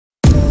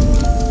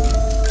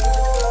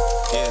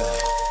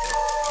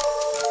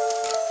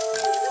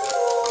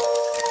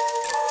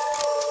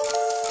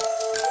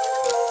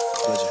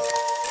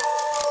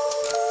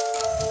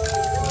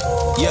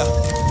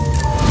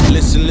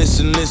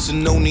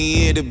person only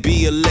here to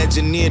be a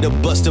legend, here to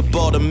bust up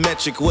all the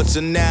metric. What's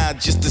a now?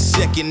 Just a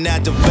second, I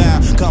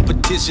devour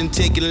competition,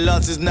 taking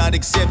losses not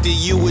accepted.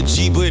 You a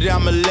G, but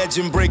I'm a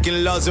legend,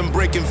 breaking laws and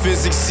breaking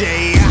physics.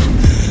 Yeah,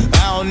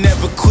 I don't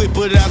never quit,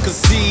 but I'm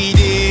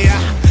conceited.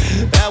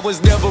 I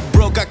was never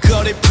broke, I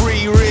called it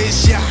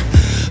pre-rich.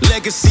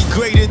 Legacy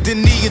greater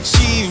than the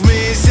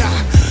achievements.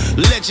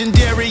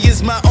 Legendary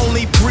is my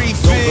only prefix.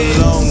 Don't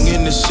belong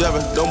in the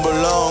 7, don't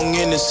belong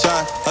in this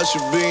time. I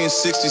should be in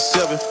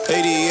 67,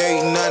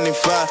 88,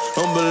 95.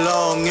 Don't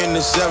belong in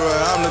this era,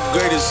 I'm the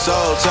greatest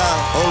all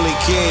time. Only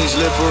kings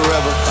live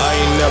forever, I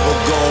ain't never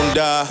gon'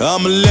 die.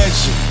 I'm a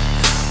legend,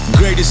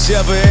 greatest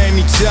ever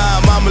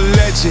anytime. I'm a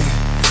legend,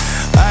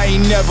 I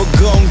ain't never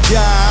gon'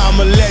 die.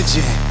 I'm a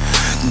legend,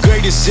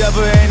 greatest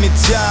ever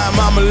anytime.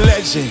 I'm a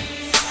legend,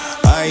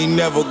 I ain't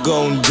never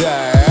gon'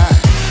 die.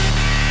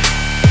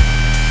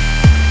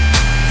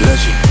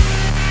 Legend,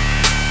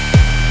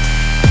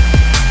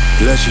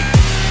 legend,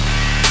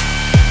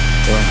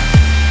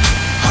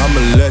 I'm a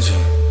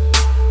legend.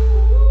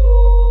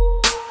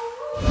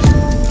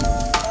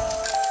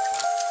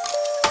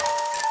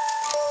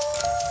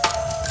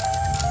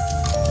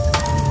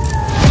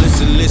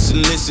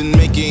 Listen,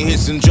 making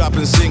hits and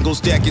dropping singles,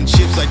 stacking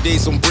chips like they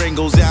some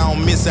Pringles. I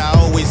don't miss, I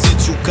always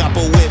hit you, cop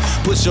a whip,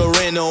 push your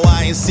reno,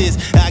 I insist.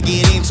 I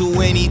get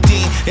into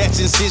anything that's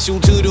essential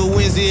to the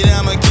wins that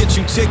I'ma get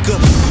you. Take a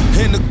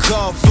in the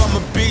car from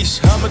a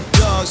beast, I'm a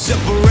dog,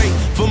 separate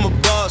from a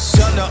boss.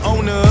 I'm the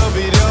owner of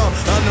it all,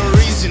 I'm the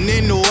reason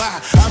in the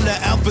why. I'm the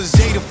Alpha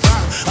Zeta Phi,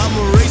 I'm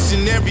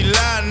erasing every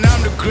line.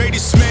 I'm the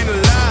greatest man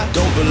alive.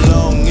 Don't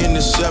belong in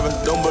the 7,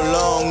 don't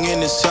belong in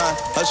this time.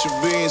 I should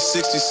be in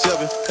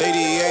 67,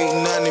 88,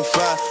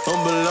 95.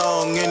 Don't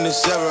belong in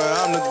this era,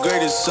 I'm the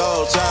greatest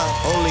all time.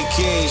 Only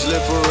kings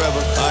live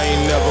forever, I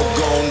ain't never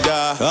gon'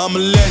 die. I'm a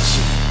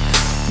legend,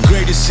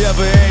 greatest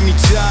ever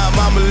anytime.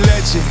 I'm a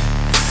legend,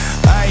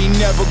 I ain't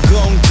never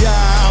gon'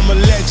 die. I'm a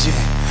legend,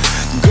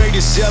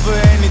 greatest ever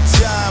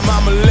anytime.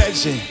 I'm a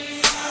legend,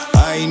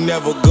 I ain't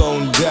never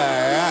gon'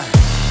 die.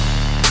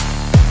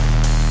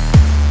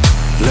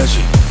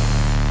 Legend,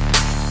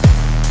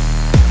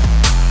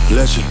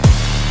 legend,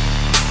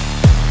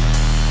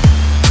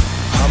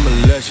 I'm a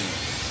legend.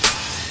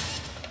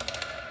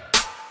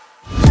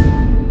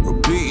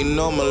 Repeating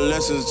all my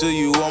lessons till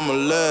you on my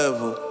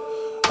level.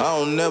 I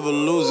don't never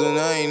lose and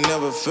I ain't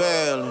never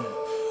failing.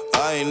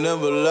 I ain't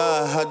never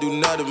lie, I do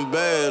not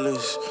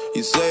embellish.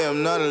 You say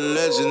I'm not a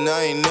legend,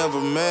 I ain't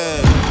never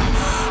mad.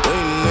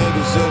 Ain't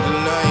niggas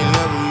something I ain't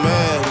never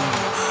mad.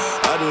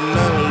 I do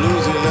never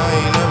lose and I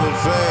ain't never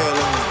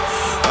failing.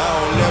 I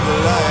don't never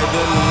lie, I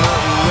do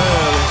not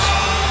embellish.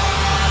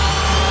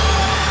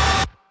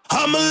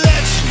 I'm a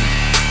legend,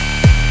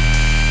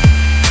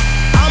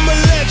 I'm a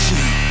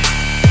legend,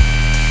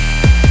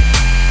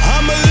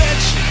 I'm a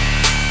legend,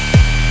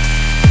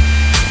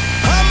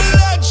 I'm a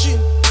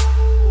legend.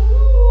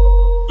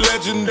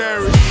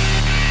 Legendary,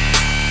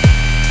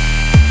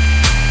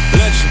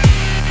 legend,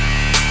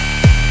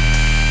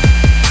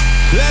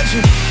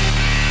 legend.